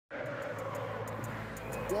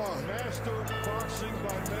One. Master boxing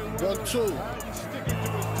by Mayweather. 1, 2. He's sticking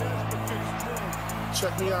to his task against Floyd.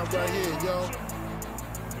 Check me out right here, yo.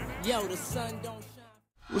 Yo, the sun don't shine.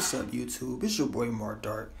 What's up, YouTube? It's your boy Mark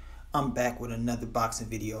Dark. I'm back with another boxing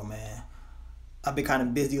video, man. I've been kind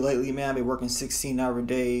of busy lately, man. I've been working 16-hour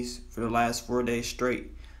days for the last 4 days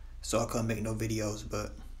straight, so I couldn't make no videos,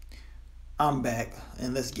 but I'm back,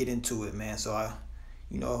 and let's get into it, man. So I,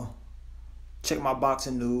 check my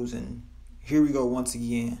boxing news, and here we go once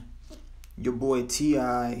again. Your boy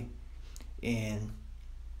T.I. and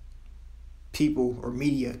people or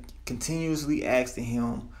media continuously asking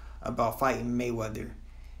him about fighting Mayweather.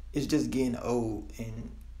 It's just getting old, and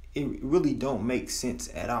it really don't make sense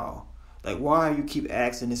at all. Like, why you keep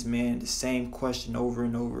asking this man the same question over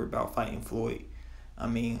and over about fighting Floyd? I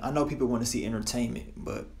mean, I know people want to see entertainment,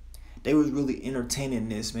 but they was really entertaining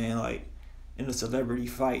this, man, like, in a celebrity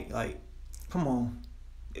fight. Like, come on.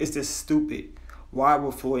 It's just stupid. Why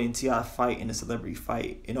would Floyd and T.I. fight in a celebrity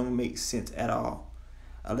fight? It don't make sense at all.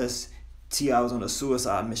 Unless T.I. was on a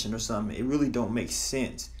suicide mission or something. It really don't make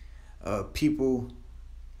sense. People,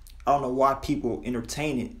 I don't know why people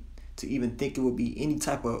entertain it to even think it would be any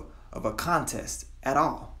type of a contest at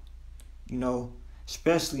all.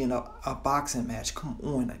 Especially in a boxing match. Come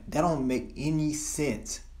on, that don't make any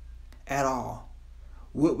sense at all.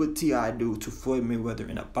 What would T.I. do to Floyd Mayweather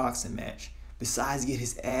in a boxing match besides get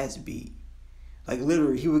his ass beat? Like,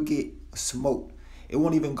 literally, he would get smoked. It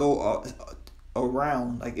won't even go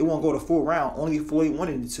around. Like, it won't go to full round. Only if Floyd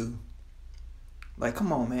wanted it to. Like,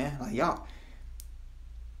 come on, man. Like, y'all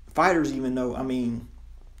fighters even know. I mean,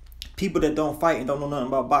 people that don't fight and don't know nothing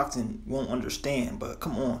about boxing won't understand. But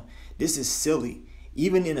come on, this is silly.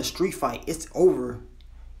 Even in a street fight, it's over.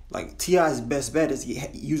 Like, T.I.'s best bet is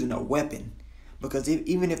using a weapon. Because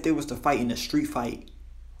even if they was to fight in a street fight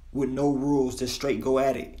with no rules, just straight go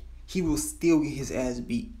at it, he will still get his ass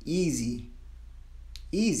beat easy.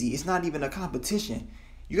 Easy. It's not even a competition.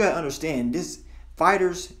 You gotta understand, this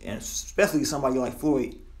fighters, and especially somebody like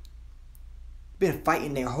Floyd, been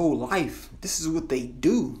fighting their whole life. This is what they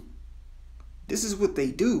do. This is what they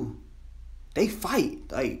do. They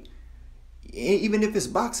fight. Like, even if it's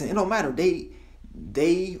boxing, it don't matter.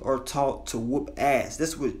 They are taught to whoop ass.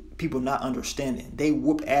 That's what people not understanding. They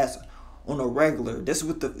whoop ass on a regular. That's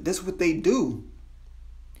what they do.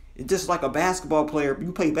 It's just like a basketball player.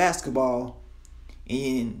 You play basketball,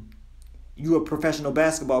 and you a professional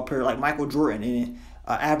basketball player like Michael Jordan, and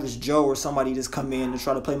an average Joe or somebody just come in and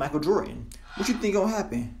try to play Michael Jordan. What you think gonna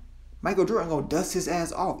happen? Michael Jordan gonna dust his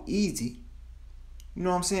ass off easy. You know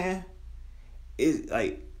what I'm saying? It's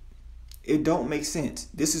like, it don't make sense.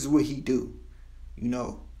 This is what he do.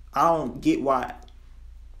 I don't get why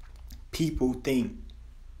people think,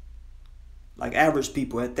 like average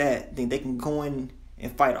people at that, think they can go in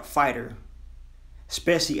and fight a fighter,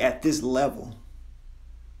 especially at this level.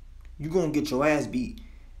 You're going to get your ass beat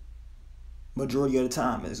majority of the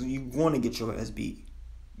time. You're going to get your ass beat.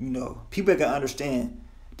 People got to understand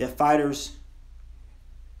that fighters,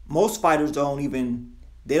 most fighters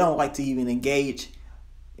they don't like to even engage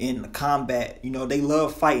in combat. They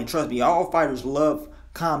love fighting. Trust me, all fighters love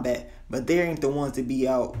combat, but they ain't the ones to be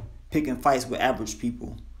out picking fights with average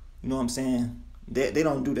people. You know what I'm saying? They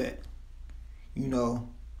don't do that.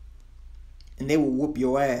 And they will whoop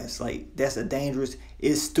your ass. Like, that's a dangerous.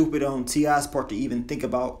 It's stupid on T.I.'s part to even think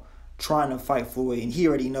about trying to fight Floyd, and he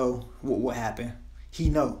already know what happened. He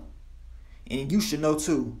know, and you should know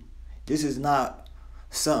too. This is not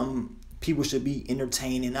something people should be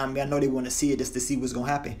entertaining. I mean, I know they want to see it just to see what's gonna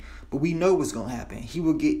happen, but we know what's gonna happen. He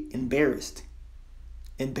will get embarrassed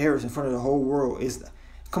in front of the whole world.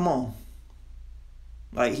 Come on.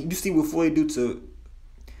 Like, you see what Floyd do to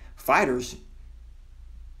fighters.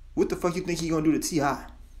 What the fuck you think he gonna do to T.I.?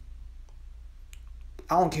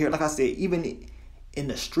 I don't care. Like I said, even in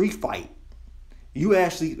the street fight, you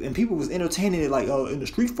actually, and people was entertaining it like, oh, in the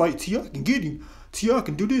street fight, T.I. can get him. T.I.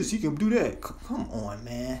 can do this. He can do that. Come on,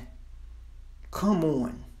 man. Come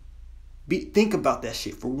on. Think about that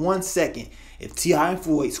shit for 1 second. If T.I. and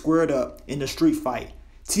Floyd squared up in the street fight,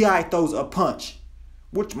 T.I. throws a punch,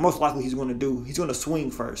 which most likely he's going to do. He's going to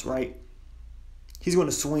swing first, right? He's going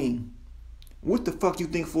to swing. What the fuck you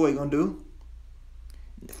think Floyd going to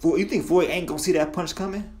do? You think Floyd ain't going to see that punch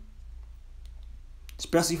coming?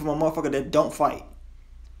 Especially from a motherfucker that don't fight.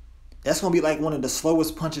 That's going to be like one of the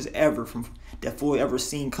slowest punches ever that Floyd ever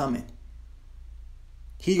seen coming.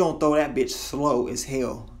 He going to throw that bitch slow as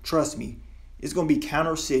hell. Trust me. It's going to be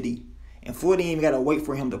counter city. And Floyd ain't even got to wait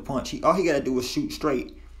for him to punch. All he got to do is shoot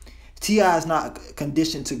straight. T.I. is not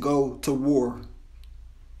conditioned to go to war.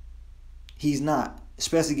 He's not.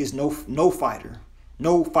 Especially against no fighter.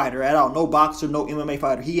 No fighter at all. No boxer, no MMA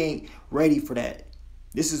fighter. He ain't ready for that.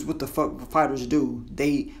 This is what the fuck fighters do.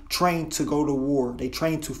 They train to go to war. They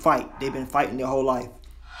train to fight. They've been fighting their whole life.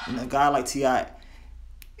 And a guy like T.I.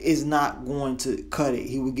 is not going to cut it.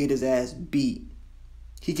 He will get his ass beat.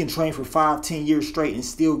 He can train for 5-10 years straight and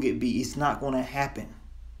still get beat. It's not going to happen.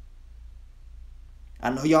 I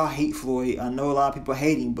know y'all hate Floyd. I know a lot of people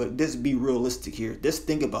hate him, but let's be realistic here. Just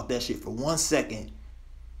think about that shit for 1 second.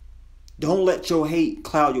 Don't let your hate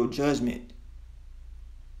cloud your judgment.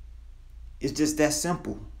 It's just that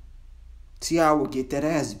simple. T.I. will get that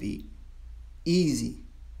ass beat. Easy.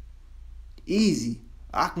 Easy.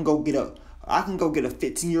 I can go get a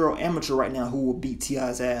 15-year-old amateur right now who will beat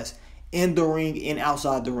T.I.'s ass in the ring and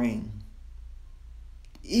outside the ring.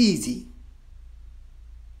 Easy.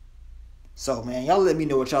 So, man, y'all let me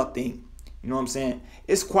know what y'all think. You know what I'm saying?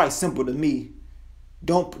 It's quite simple to me.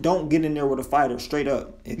 Don't get in there with a fighter, straight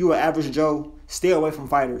up. If you're an average Joe, stay away from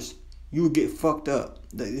fighters. You will get fucked up.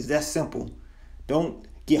 It's that simple. Don't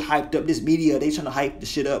get hyped up. This media, they trying to hype the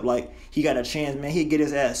shit up like he got a chance, man. He'll get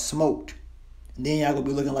his ass smoked. And then y'all gonna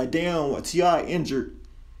be looking like, damn, what, T.I. injured.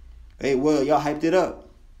 Hey, well, y'all hyped it up.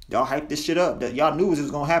 Y'all hyped this shit up. That y'all knew this was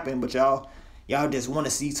gonna happen, but y'all just want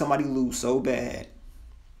to see somebody lose so bad.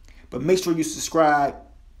 But make sure you subscribe,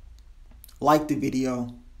 like the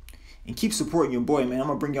video, and keep supporting your boy, man. I'm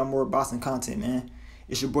going to bring y'all more boxing content, man.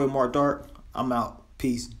 It's your boy, Mark Dark. I'm out.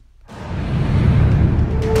 Peace.